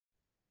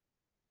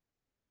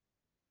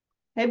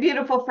Hey,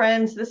 beautiful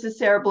friends. This is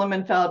Sarah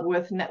Blumenfeld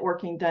with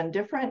Networking Done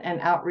Different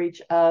and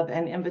Outreach of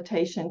an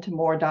Invitation to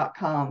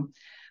More.com.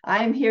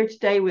 I am here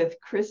today with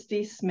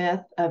Christy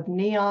Smith of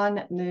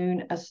Neon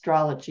Moon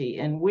Astrology,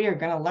 and we are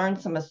going to learn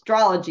some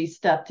astrology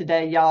stuff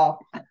today, y'all.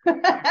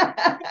 Thank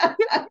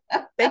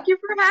you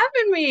for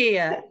having me.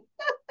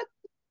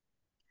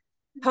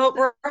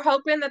 We're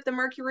hoping that the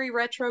Mercury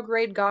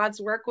retrograde gods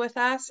work with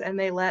us and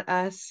they let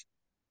us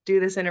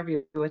do this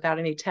interview without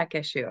any tech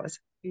issues.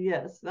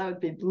 Yes, that would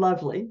be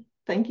lovely.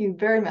 Thank you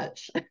very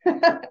much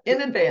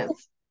in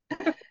advance.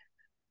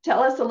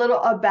 Tell us a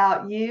little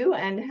about you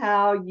and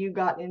how you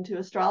got into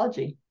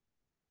astrology.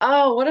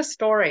 Oh, what a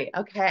story.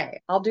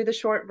 Okay, I'll do the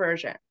short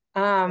version.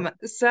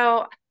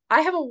 So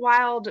I have a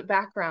wild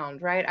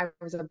background, right? I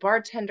was a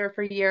bartender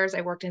for years.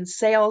 I worked in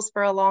sales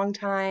for a long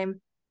time.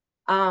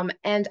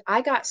 And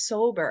I got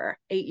sober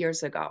 8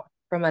 years ago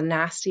from a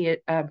nasty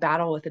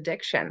battle with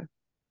addiction.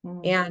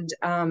 Mm,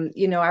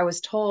 And I was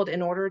told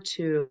in order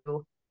to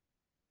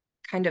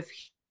kind of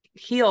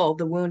heal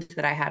the wound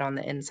that I had on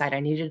the inside, I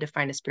needed to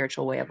find a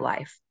spiritual way of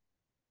life.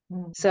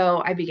 mm,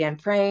 So I began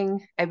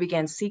praying, I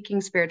began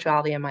seeking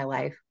spirituality in my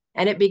life.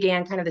 And it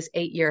began kind of this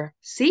 8 year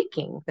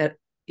seeking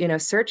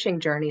searching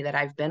journey that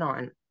I've been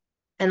on.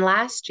 And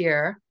last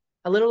year,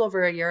 a little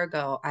over a year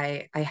ago,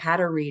 I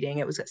had a reading.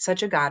 It was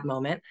such a God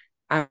moment.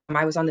 I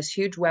was on this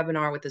huge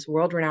webinar with this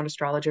world-renowned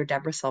astrologer,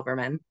 Debra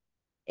Silverman,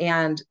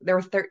 and there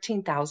were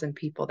 13,000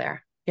 people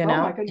there, Oh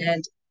my and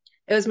goodness.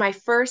 it was my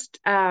first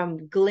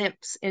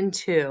glimpse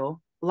into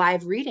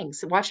live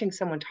readings, watching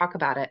someone talk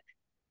about it.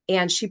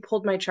 And she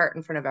pulled my chart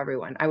in front of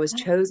everyone. I was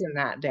chosen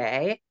that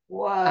day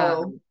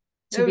Whoa. um,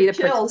 to be Ooh, the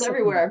chills participant.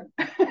 everywhere.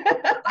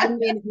 I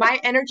mean, my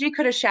energy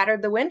could have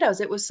shattered the windows.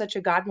 It was such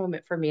a God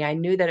moment for me. I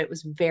knew that it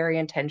was very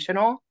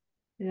intentional.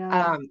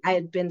 Yeah, I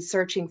had been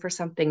searching for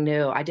something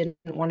new. I didn't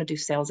want to do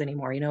sales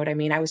anymore. You know what I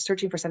mean? I was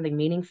searching for something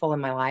meaningful in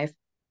my life.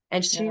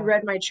 And she yeah.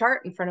 read my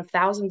chart in front of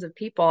thousands of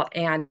people.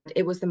 And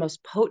it was the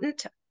most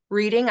potent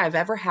reading I've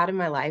ever had in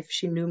my life.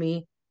 She knew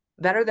me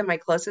better than my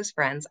closest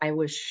friends. I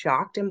was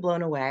shocked and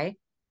blown away.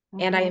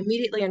 And I Hmm.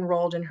 immediately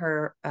enrolled in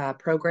her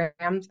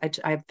programs.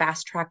 I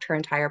fast tracked her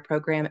entire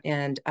program.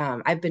 And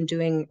I've been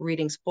doing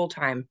readings full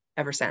time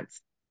ever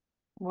since.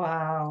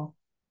 Wow.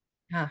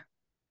 Yeah.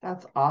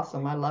 That's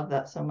awesome. I love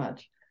that so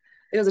much.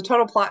 It was a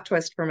total plot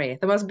twist for me.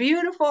 The most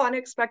beautiful,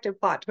 unexpected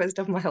plot twist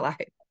of my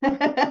life.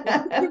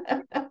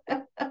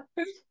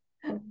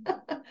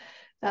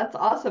 That's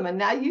awesome. And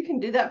now you can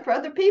do that for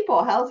other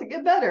people. How's it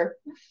get better?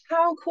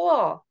 How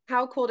cool.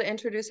 How cool to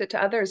introduce it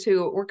to others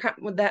who were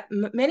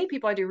many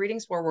people I do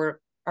readings for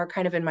are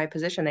kind of in my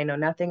position. They know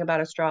nothing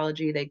about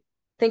astrology. They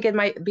think it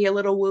might be a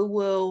little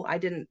woo-woo. I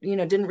didn't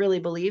really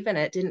believe in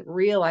it, didn't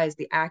realize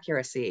the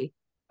accuracy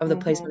of the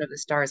Hmm. placement of the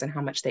stars and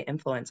how much they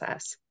influence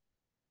us.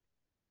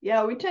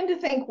 Yeah, we tend to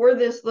think we're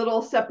this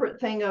little separate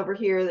thing over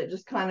here that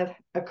just kind of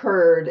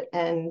occurred,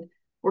 and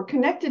we're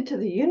connected to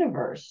the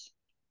universe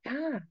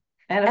Yeah.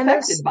 and And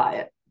affected there's by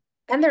it.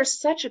 And there's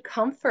such a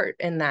comfort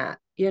in that,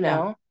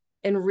 Yeah.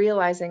 in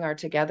realizing our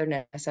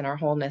togetherness and our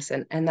wholeness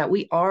and that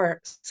we are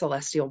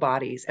celestial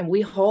bodies and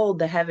we hold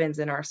the heavens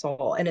in our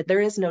soul. And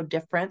there is no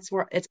difference.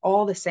 It's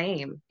all the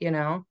same.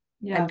 And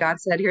Yeah. God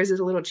said, here's his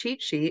little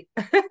cheat sheet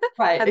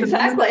Right. at the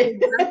moment of Exactly.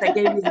 your birth that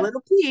gave you a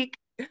little peek.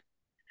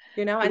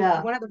 And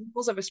Yeah. one of the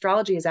rules of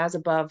astrology is as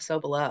above, so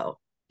below,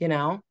 you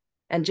know?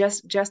 And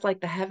just like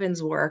the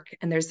heavens work,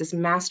 and there's this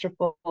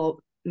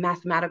masterful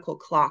mathematical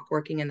clock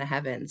working in the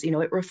heavens,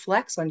 it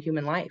reflects on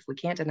human life. We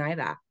can't deny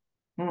that.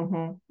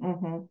 Hmm.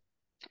 Hmm.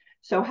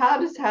 So, how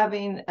does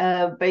having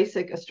a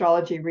basic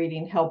astrology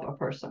reading help a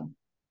person?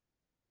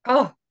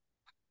 Oh,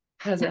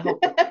 how does it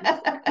help?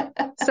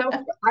 So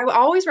I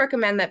always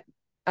recommend that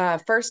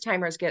first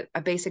timers get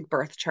a basic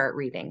birth chart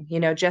reading,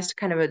 just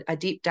kind of a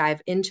deep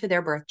dive into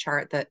their birth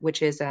chart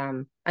which is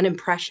an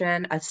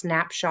impression, a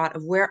snapshot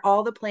of where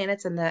all the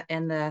planets and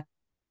the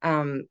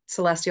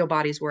celestial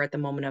bodies were at the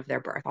moment of their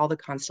birth, all the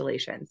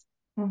constellations.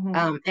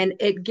 Hmm. And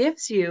it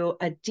gives you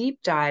a deep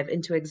dive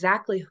into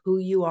exactly who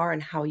you are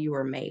and how you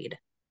were made,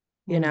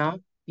 you Hmm. know,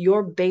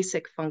 your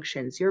basic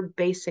functions, your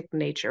basic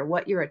nature,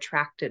 what you're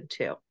attracted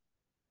to,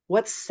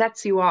 what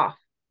sets you off,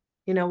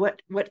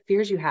 what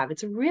fears you have.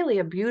 It's really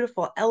a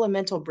beautiful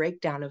elemental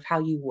breakdown of how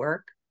you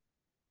work,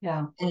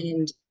 Yeah.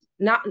 and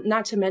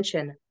not to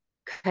mention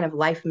kind of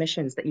life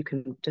missions that you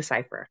can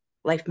decipher,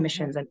 life Hmm.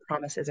 missions and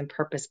promises and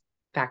purpose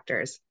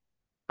factors.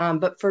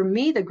 But for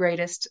me, the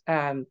greatest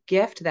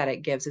gift that it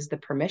gives is the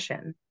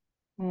permission.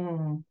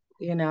 Hmm.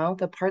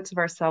 The parts of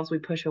ourselves we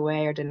push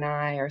away or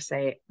deny or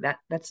say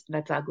that's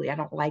ugly. I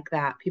don't like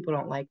that. People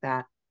don't like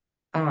that.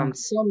 Yeah.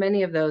 So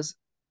many of those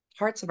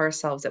parts of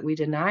ourselves that we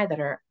deny that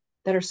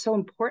are so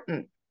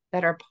important,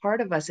 that are part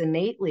of us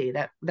innately,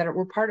 that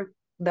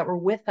were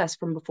with us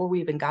from before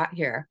we even got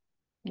here.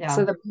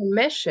 So Yeah. the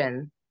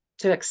permission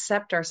to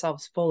accept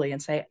ourselves fully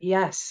and say,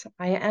 yes,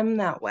 I am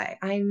that way.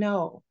 I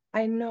know.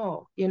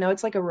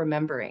 It's like a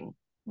remembering.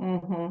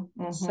 Hmm.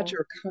 It's such Hmm.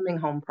 a coming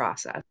home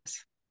process.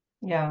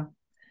 Yeah.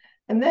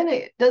 And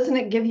then doesn't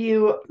it give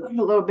you a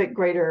little bit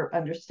greater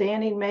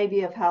understanding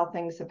maybe of how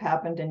things have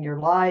happened in your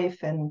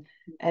life, and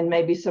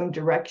maybe some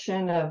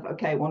direction of,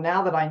 okay, well,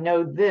 now that I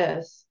know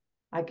this,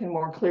 I can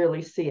more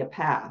clearly see a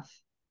path.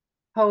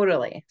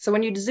 Totally. So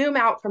when you zoom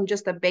out from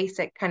just the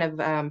basic kind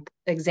of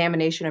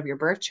examination of your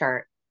birth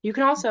chart, you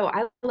can also,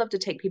 I love to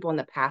take people in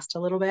the past a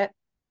little bit.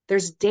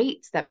 There's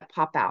dates that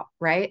pop out,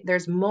 right?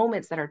 There's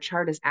moments that our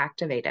chart is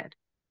activated,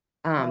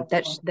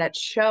 that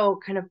show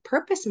kind of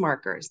purpose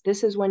markers.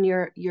 This is when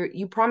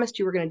you promised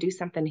you were going to do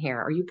something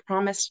here, or you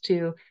promised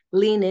to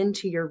lean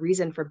into your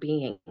reason for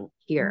being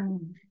here.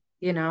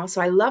 So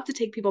I love to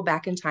take people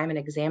back in time and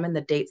examine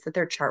the dates that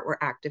their chart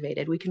were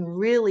activated. We can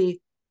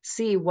really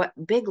see what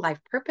big life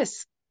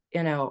purpose,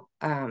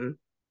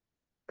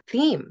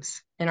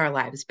 themes in our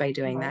lives by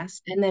doing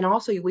this. And then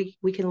also we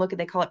can look at,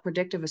 they call it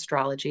predictive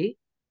astrology.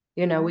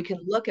 We can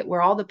look at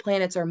where all the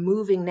planets are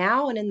moving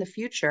now and in the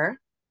future,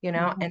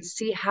 and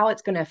see how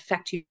it's going to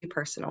affect you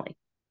personally.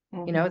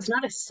 It's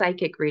not a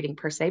psychic reading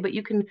per se, but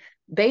you can,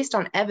 based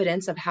on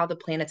evidence of how the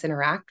planets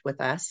interact with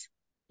us,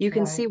 you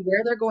can see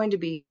where they're going to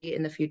be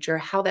in the future,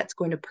 how that's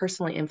going to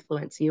personally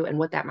influence you, and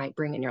what that might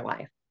bring in your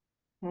life.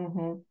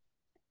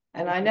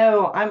 And I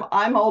know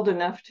I'm old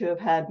enough to have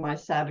had my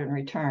Saturn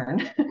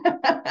return.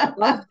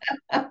 How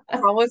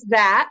was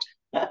that?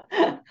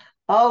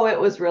 Oh, it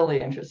was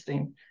really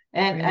interesting.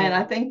 And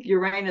I think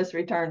Uranus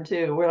return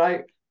too.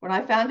 When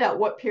I found out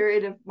what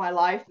period of my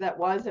life that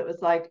was, it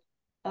was like,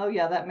 oh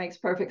yeah, that makes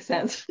perfect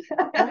sense.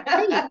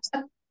 Right.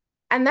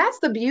 And that's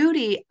the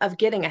beauty of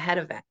getting ahead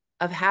of it,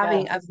 of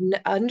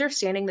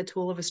understanding the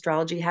tool of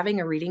astrology, having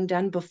a reading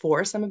done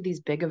before some of these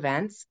big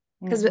events,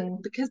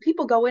 because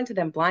people go into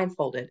them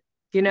blindfolded,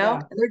 and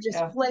they're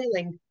just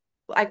flailing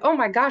like, oh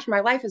my gosh,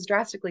 my life is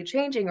drastically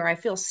changing, or I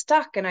feel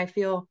stuck and I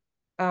feel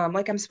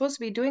like I'm supposed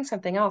to be doing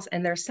something else.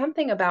 And there's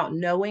something about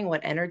knowing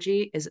what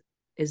energy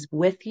is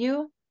with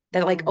you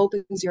that like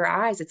opens your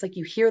eyes. It's like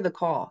you hear the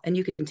call and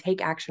you can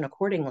take action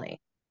accordingly.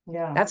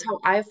 That's how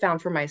I've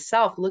found for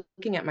myself,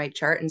 looking at my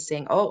chart and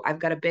saying, oh, I've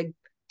got a big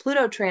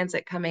Pluto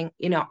transit coming.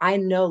 I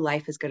know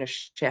life is going to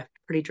shift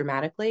pretty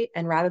dramatically.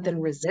 And rather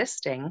than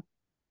resisting,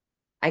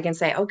 I can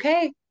say,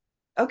 okay,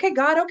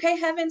 God, okay,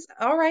 heavens,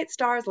 all right,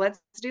 stars, let's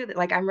do that.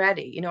 Like, I'm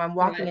ready. I'm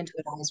walking into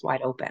it eyes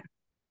wide open.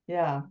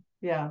 Yeah,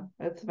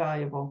 it's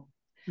valuable.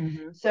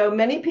 So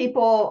many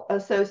people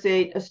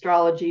associate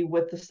astrology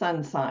with the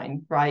sun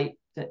sign, right?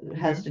 That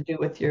has to do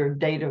with your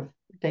date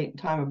and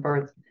time of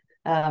birth.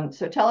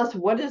 So tell us,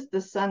 what is the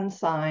sun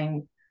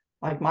sign,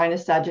 like mine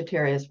is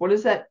Sagittarius? What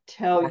does that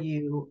tell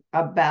you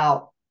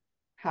about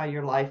how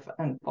your life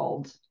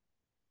unfolds?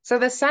 So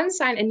the sun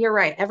sign, and you're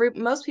right,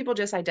 most people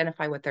just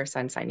identify with their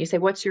sun sign. You say,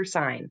 what's your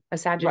sign? A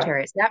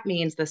Sagittarius. That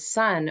means the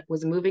sun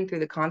was moving through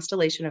the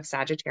constellation of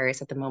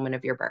Sagittarius at the moment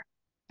of your birth.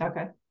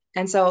 Okay.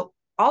 And so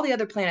all the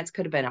other planets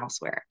could have been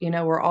elsewhere.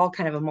 We're all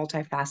kind of a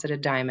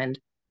multifaceted diamond.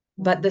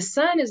 But the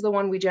sun is the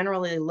one we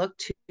generally look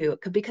to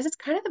because it's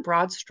kind of the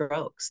broad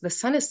strokes. The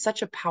sun is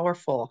such a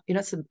powerful,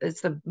 it's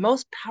the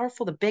most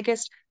powerful, the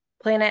biggest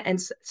planet and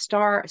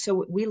star.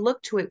 So we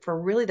look to it for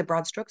really the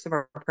broad strokes of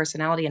our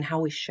personality and how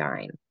we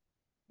shine.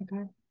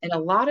 Okay. And a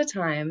lot of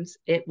times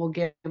it will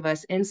give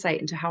us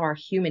insight into how our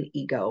human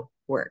ego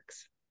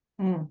works.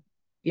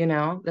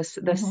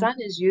 The sun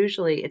is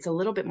usually, it's a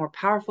little bit more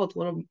powerful, it's a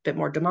little bit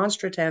more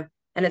demonstrative,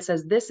 and it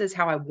says, this is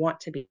how I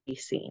want to be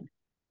seen.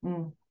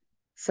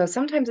 So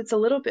sometimes it's a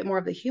little bit more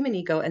of the human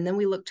ego, and then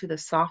we look to the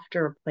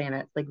softer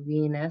planets like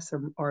Venus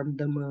or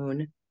the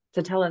moon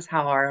to tell us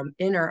how our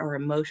inner or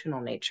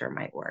emotional nature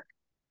might work.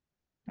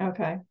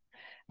 Okay.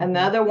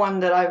 Another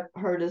one that I've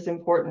heard is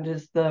important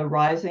is the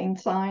rising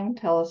sign.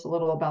 Tell us a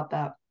little about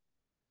that.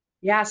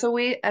 Yeah, so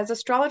we, as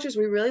astrologers,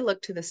 we really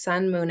look to the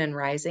sun, moon, and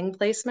rising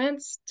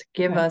placements to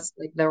give us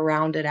like the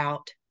rounded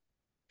out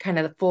kind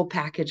of the full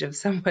package of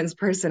someone's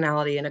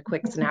personality in a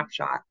quick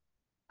snapshot.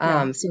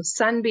 So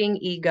sun being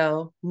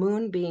ego,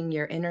 moon being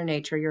your inner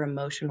nature, your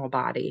emotional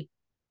body,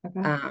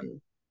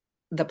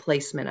 the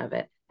placement of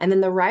it. And then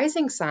the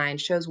rising sign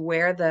shows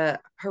where the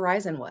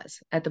horizon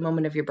was at the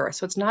moment of your birth.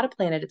 So it's not a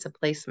planet, it's a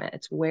placement.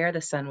 It's where the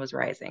sun was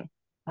rising.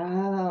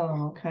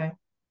 Oh, okay.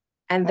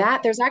 And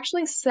that there's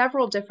actually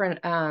several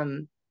different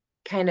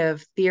kind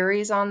of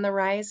theories on the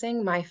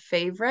rising. My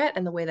favorite,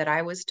 and the way that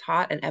I was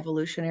taught, and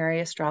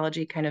evolutionary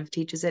astrology kind of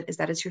teaches it, is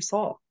that it's your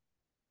soul.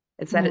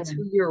 It's that it's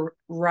who you're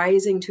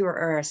rising to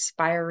or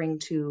aspiring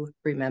to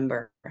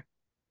remember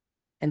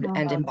and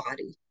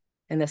embody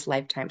in this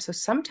lifetime. So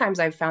sometimes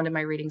I've found in my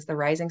readings, the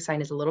rising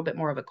sign is a little bit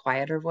more of a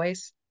quieter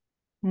voice.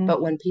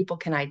 But when people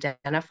can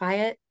identify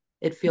it,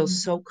 it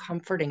feels so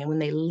comforting. And when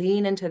they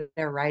lean into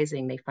their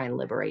rising, they find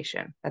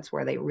liberation. That's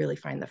where they really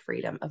find the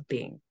freedom of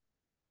being.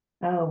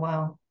 Oh,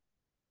 wow.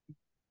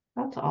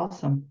 That's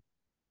awesome.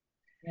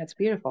 Yeah, it's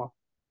beautiful.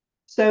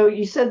 So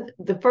you said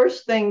the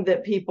first thing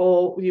that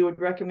you would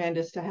recommend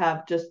is to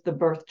have just the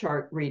birth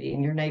chart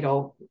reading, your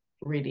natal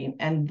reading.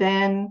 And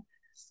then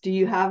do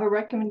you have a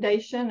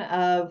recommendation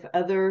of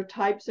other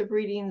types of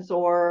readings,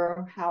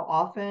 or how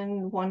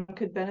often one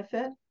could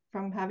benefit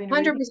from having a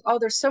reading? 100%. Oh,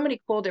 there's so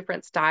many cool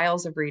different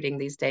styles of reading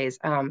these days.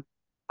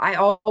 I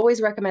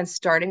always recommend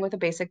starting with a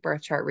basic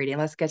birth chart reading.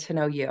 Let's get to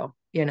know you.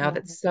 Mhm.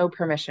 That's so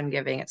permission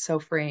giving. It's so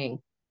freeing.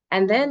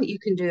 And then you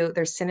can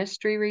there's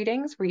synastry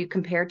readings where you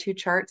compare two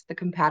charts, the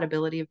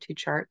compatibility of two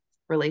charts,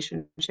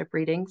 relationship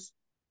readings.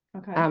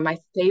 Okay. My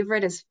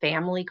favorite is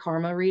family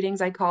karma readings,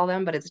 I call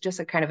them, but it's just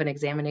a kind of an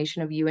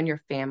examination of you and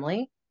your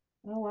family,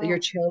 Oh, your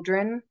wow.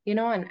 children,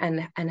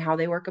 and how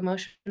they work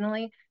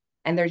emotionally.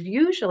 And there's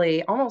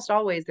usually, almost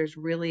always, there's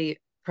really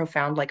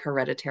profound like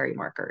hereditary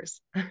markers,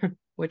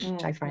 which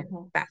I find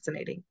Mm-hmm.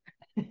 fascinating.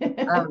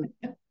 Um,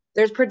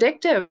 there's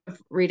predictive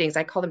readings.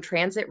 I call them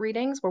transit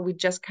readings, where we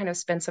just kind of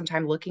spend some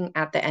time looking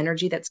at the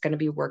energy that's going to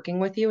be working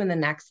with you in the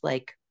next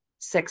like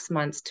 6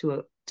 months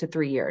to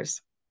 3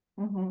 years,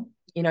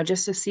 Mm-hmm.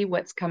 just to see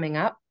what's coming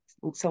up.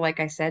 So,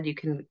 like I said, you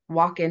can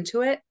walk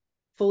into it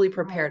fully Right.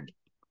 prepared,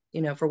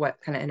 for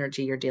what kind of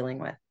energy you're dealing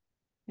with.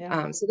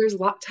 Yeah. So there's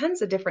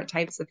tons of different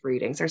types of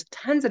readings. There's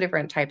tons of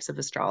different types of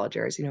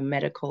astrologers,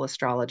 medical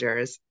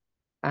astrologers.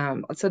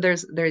 So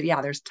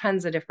there's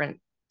tons of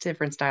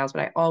different styles,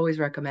 but I always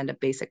recommend a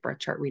basic birth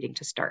chart reading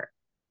to start.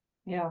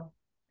 Yeah.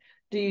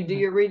 Do you do Mhm.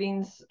 your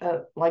readings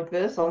like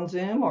this on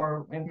Zoom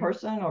or in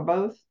person or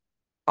both?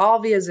 All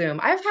via Zoom.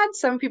 I've had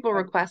some people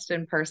Okay. request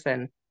in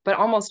person, but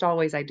almost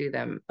always I do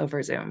them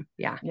over Zoom.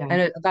 Yeah. Yeah.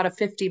 And about a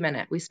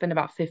 50-minute, we spend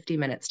about 50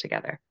 minutes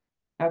together.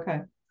 Okay.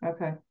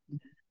 Okay.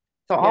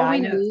 So Yeah, I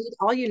know.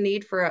 all you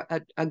need for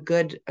a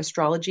good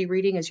astrology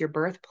reading is your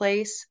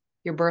birthplace,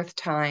 your birth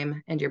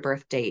time, and your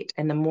birth date.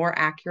 And the more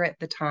accurate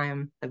the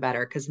time, the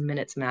better, because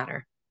minutes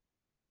matter.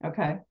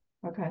 Okay.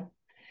 Okay.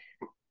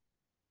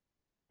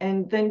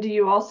 And then do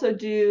you also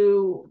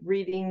do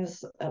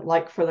readings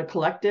like for the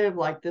collective,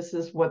 like this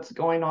is what's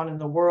going on in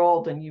the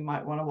world, and you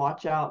might want to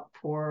watch out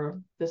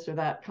for this or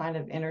that kind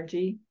of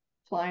energy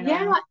flying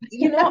Yeah, around?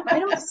 I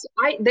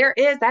don't,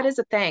 that is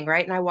a thing,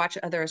 right? And I watch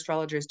other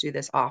astrologers do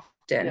this often.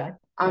 Yeah.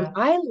 Yeah.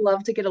 I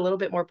love to get a little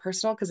bit more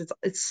personal because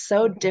it's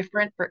so Okay.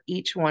 different for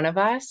each one of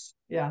us,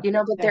 Yeah. but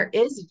Yeah. there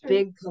is That's true.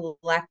 big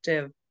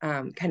collective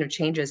kind of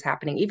changes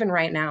happening. Even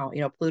right now,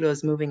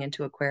 Pluto's moving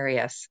into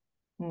Aquarius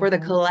for the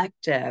Hmm.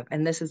 collective,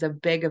 and this is a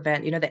big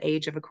event, the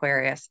age of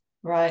Aquarius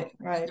Right.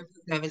 Right.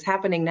 is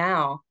happening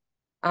now.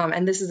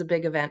 And this is a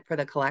big event for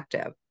the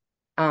collective.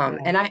 Yeah.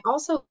 And I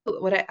also,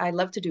 I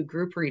love to do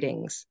group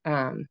readings,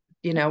 where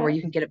Okay.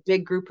 you can get a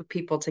big group of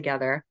people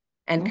together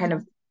and kind Hmm.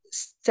 of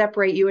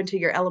separate you into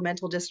your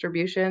elemental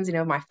distributions,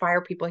 my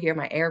fire people here,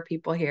 my air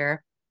people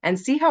here, and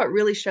see how it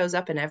really shows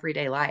up in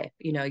everyday life,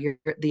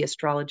 the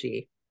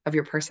astrology of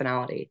your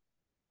personality.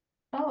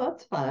 Oh,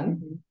 that's fun.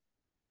 Mhm.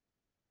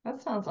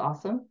 That sounds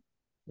awesome.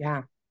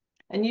 Yeah.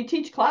 And you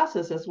teach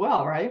classes as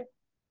well, right?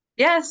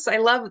 Yes, I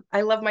love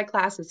my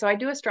classes. So I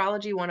do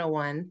astrology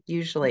 101 Okay.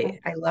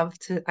 usually. I love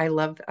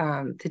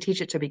to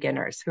teach it to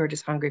beginners who are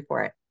just hungry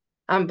for it.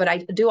 But I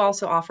do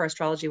also offer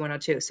astrology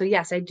 102. So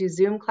yes, I do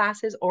Zoom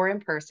classes or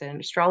in person.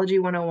 Astrology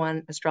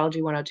 101,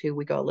 astrology 102,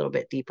 we go a little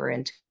bit deeper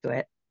into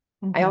it.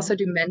 I Hmm. also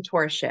do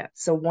mentorship,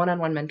 so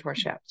one-on-one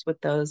mentorships with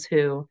those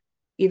who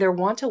either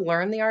want to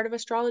learn the art of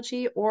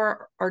astrology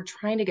or are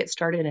trying to get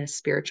started in a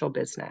spiritual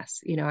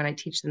business, and I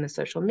teach them the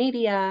social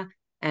media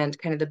and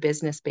kind of the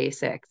business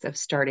basics of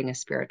starting a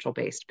spiritual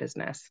based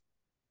business.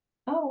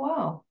 Oh,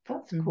 wow.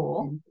 That's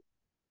cool. Mhm.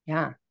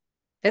 Yeah.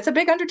 It's a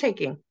big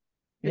undertaking.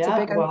 It's a Yeah,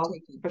 big well,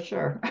 undertaking. for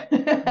sure.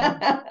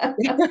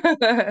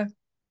 Mhm.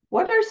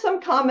 What are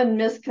some common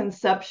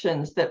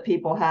misconceptions that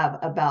people have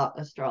about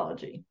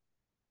astrology?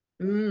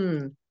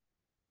 Mm.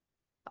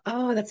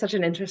 Oh, that's such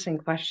an interesting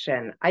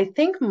question. I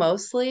think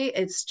mostly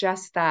it's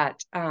just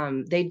that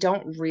they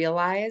don't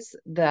realize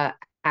the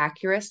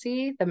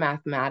accuracy, the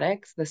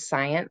mathematics, the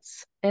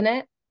science in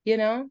it, you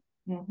know?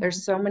 Hmm.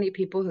 There's so many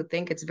people who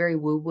think it's very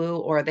woo-woo,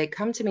 or they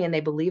come to me and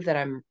they believe that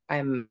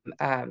I'm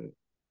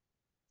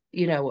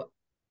you know,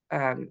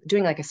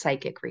 doing like a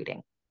psychic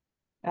reading.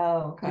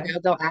 Oh, okay.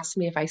 They'll ask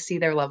me if I see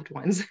their loved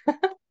ones.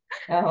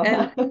 And Oh,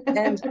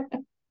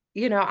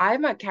 and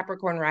I'm a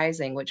Capricorn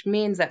rising, which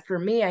means that for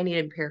me, I need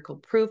empirical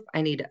proof.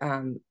 I need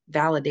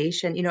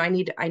validation.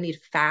 I need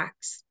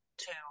facts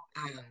to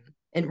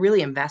and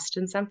really invest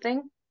in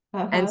something.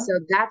 And uh-huh. so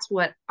that's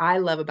what I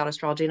love about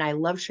astrology. And I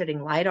love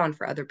shedding light on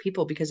for other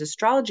people because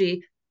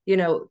astrology,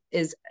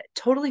 is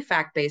totally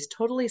fact based,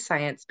 totally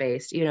science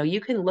based.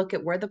 You can look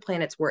at where the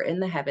planets were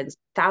in the heavens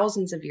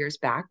thousands of years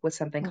back with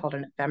something called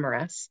an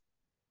ephemeris.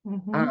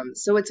 Mm-hmm.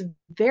 So it's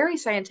very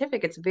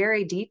scientific. It's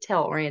very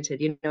detail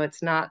oriented.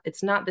 It's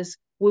not this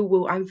woo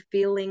woo. I'm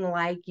feeling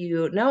like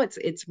you. No,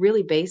 it's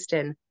really based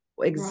in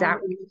Right.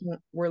 exactly.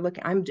 We're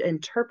looking. I'm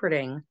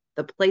interpreting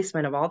the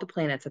placement of all the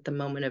planets at the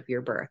moment of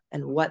your birth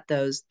and what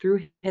those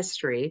through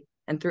history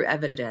and through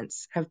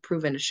evidence have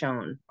proven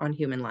shown on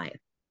human life.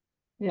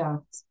 Yeah.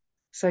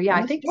 So yeah,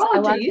 And I think a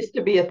astrology lot of used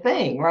people. to be a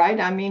thing, right?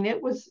 I mean,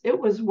 it was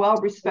well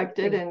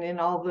respected Absolutely. and in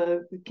all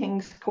the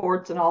king's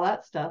courts and all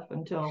that stuff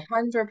until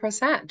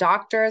 100%.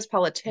 Doctors, yeah.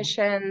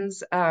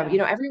 politicians,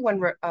 Yeah. everyone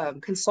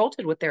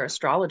consulted with their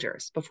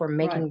astrologers before Right.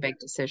 making big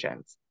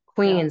decisions. Yeah.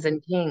 Queens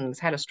and kings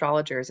had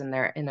astrologers in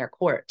their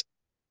court,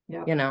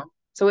 Yeah. you know.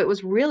 So it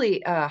was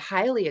really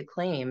highly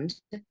acclaimed.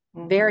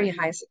 very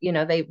high,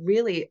 they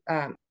really,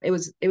 it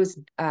was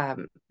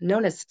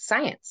known as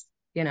science,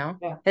 Yeah.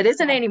 it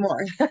isn't Yeah.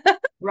 anymore.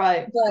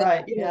 Right. But,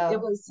 Right. it Yeah.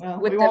 was Well,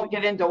 with we the, won't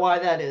get into why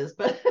that is,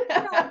 but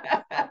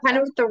kind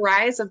of with the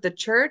rise of the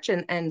church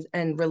and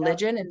Yep.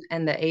 religion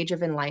and the age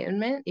of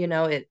enlightenment,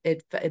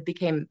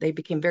 they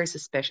became very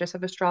suspicious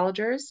of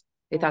astrologers.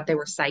 They thought they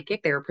were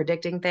psychic. They were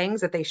predicting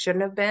things that they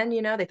shouldn't have been,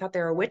 they thought they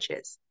were Right.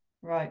 witches.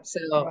 Right. So,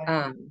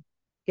 Right.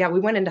 yeah, we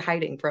went into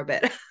hiding for a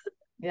bit.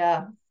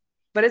 Yeah.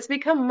 But it's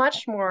become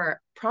much more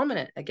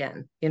prominent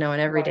again, in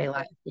everyday Right.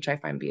 life, which I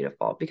find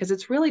beautiful because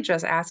it's really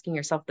just asking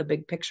yourself the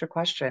big picture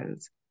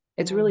questions.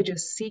 It's really Mm.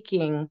 just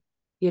seeking,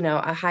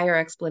 a higher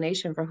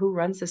explanation for who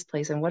runs this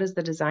place and what is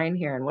the design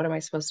here and what am I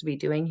supposed to be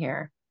doing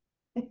here?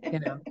 You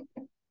know,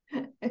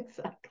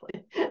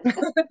 Exactly.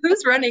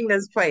 who's running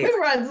this place? Who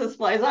runs this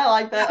place? I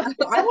like Yeah, that.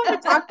 I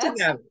want to talk to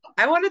them.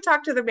 I want to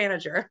talk to the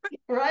manager.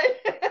 Right?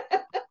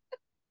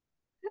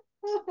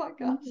 Oh my Mhm.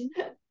 gosh.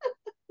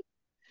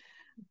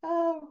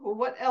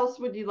 What else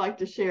would you like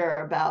to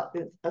share about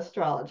this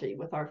astrology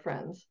with our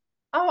friends?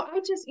 Oh,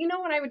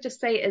 what I would just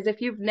say is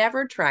if you've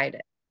never tried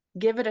it,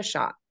 give it a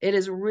shot. It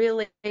is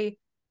really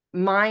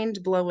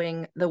mind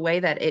blowing the way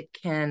that it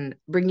can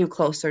bring you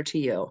closer to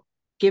you,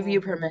 give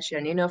you Mhm.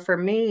 permission. For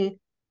me,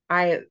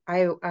 I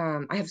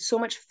have so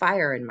much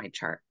fire in my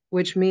chart,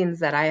 which means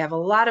that I have a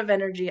lot of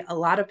energy, a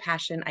lot of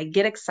passion. I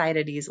get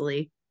excited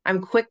easily.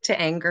 I'm quick to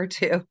anger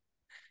too.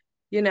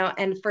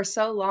 And for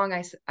so long,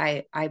 I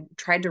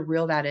tried to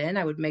reel that in.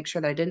 I would make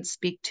sure that I didn't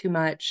speak too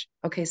much.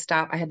 Okay,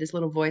 stop. I had this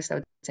little voice that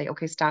would say,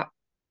 okay, stop.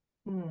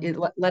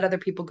 Mm. Let other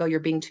people go.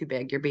 You're being too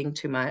big. You're being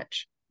too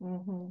much.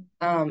 Mhm.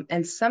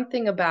 And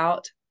something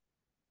about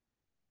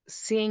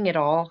seeing it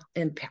all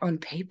on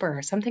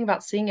paper, something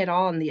about seeing it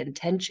all and the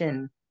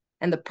intention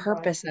and the Right.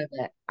 purpose of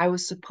it. I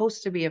was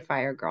supposed to be a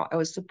fire girl. I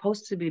was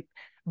supposed to be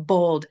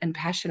bold and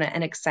passionate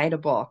and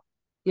excitable.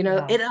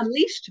 Yeah. It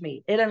unleashed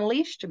me. It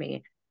unleashed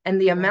me. And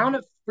the Yeah. amount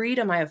of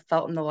freedom I have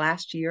felt in the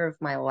last year of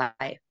my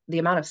life, the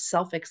amount of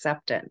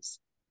self-acceptance,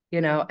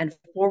 Mm. and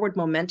forward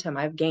momentum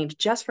I've gained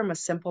just from a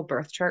simple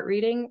birth chart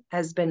reading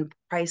has been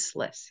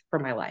priceless for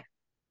my life.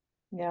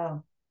 Yeah.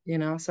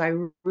 So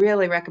I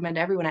really recommend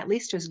everyone at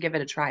least just give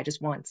it a try just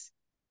once.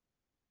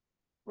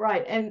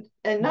 Right. And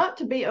not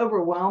to be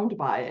overwhelmed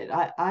by it.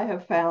 I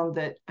have found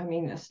that, I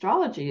mean,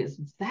 astrology is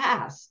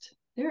vast.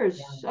 There is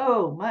Yeah.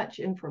 so much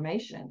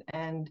information,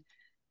 and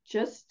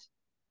just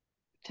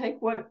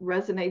take what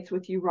resonates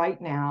with you right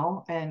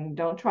now and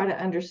don't try to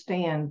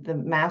understand the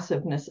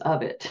massiveness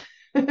of it.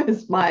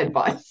 Is my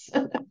advice.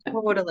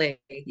 Totally.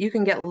 You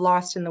can get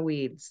lost in the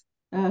weeds.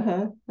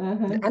 Uh-huh.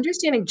 Uh-huh.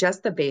 Understanding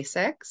just the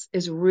basics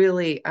is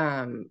really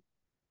um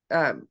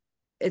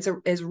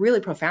is really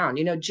profound.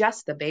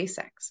 Just the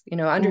basics.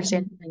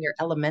 Understanding Mhm. your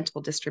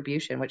elemental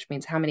distribution, which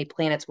means how many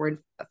planets were in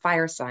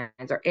fire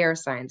signs or air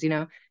signs,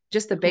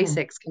 just the Mm.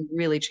 basics can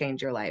really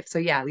change your life. So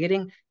yeah,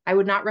 I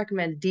would not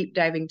recommend deep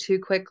diving too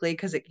quickly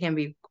because it can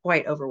be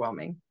quite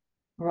overwhelming.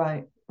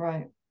 Right,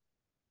 right.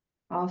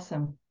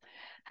 Awesome.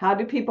 How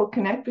do people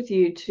connect with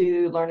you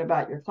to learn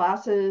about your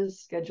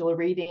classes, schedule a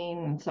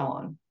reading, and so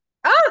on?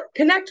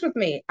 Connect with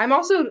me. I'm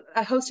also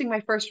hosting my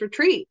first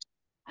retreat.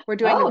 We're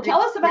doing a Oh, big tell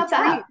us about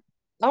that. retreat.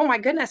 Oh my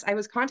goodness. I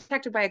was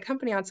contacted by a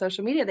company on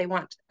social media. They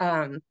want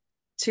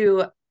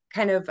to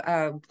kind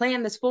of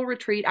plan this full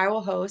retreat. I will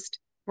host.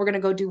 We're going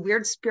to go do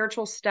weird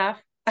spiritual stuff,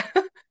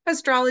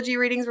 astrology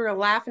readings. We're going to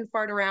laugh and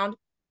fart around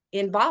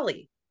in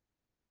Bali.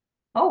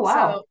 Oh, So,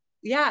 wow.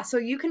 yeah, so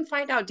you can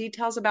find out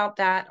details about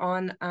that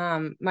on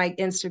my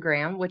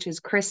Instagram, which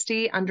is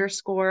Christy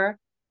underscore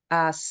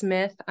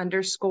Smith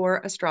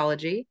underscore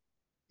astrology.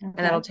 And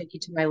that'll Okay. take you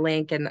to my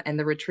link and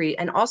the retreat.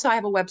 And also I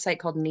have a website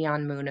called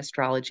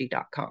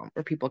neonmoonastrology.com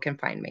where people can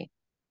find me.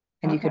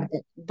 And you Okay.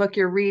 can book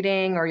your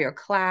reading or your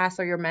class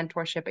or your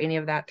mentorship, any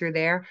of that through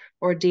there,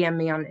 or DM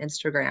me on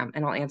Instagram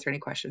and I'll answer any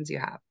questions you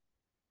have.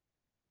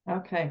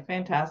 Okay.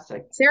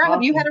 Fantastic. Sarah,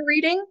 have you had Awesome. a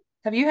reading?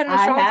 Have you had an I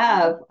astrology reading?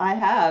 have, I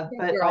have, Okay,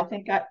 but I girl.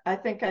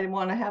 think I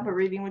want to have a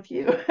reading with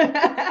you.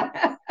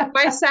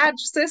 My Sag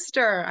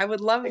sister. I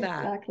would love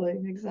that. Exactly,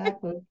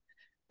 exactly.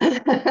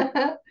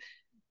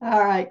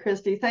 All right,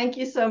 Christy, thank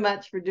you so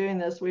much for doing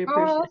this. We Oh,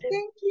 appreciate it.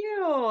 thank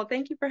you.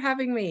 Thank you for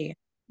having me.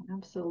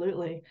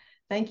 Absolutely.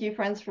 Thank you,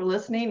 friends, for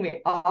listening. We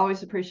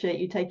always appreciate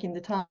you taking the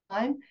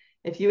time.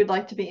 If you would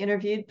like to be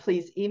interviewed,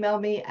 please email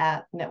me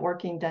at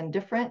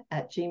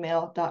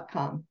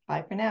networkingdonedifferent@gmail.com.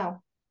 Bye for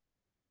now.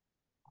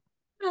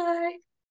 Bye.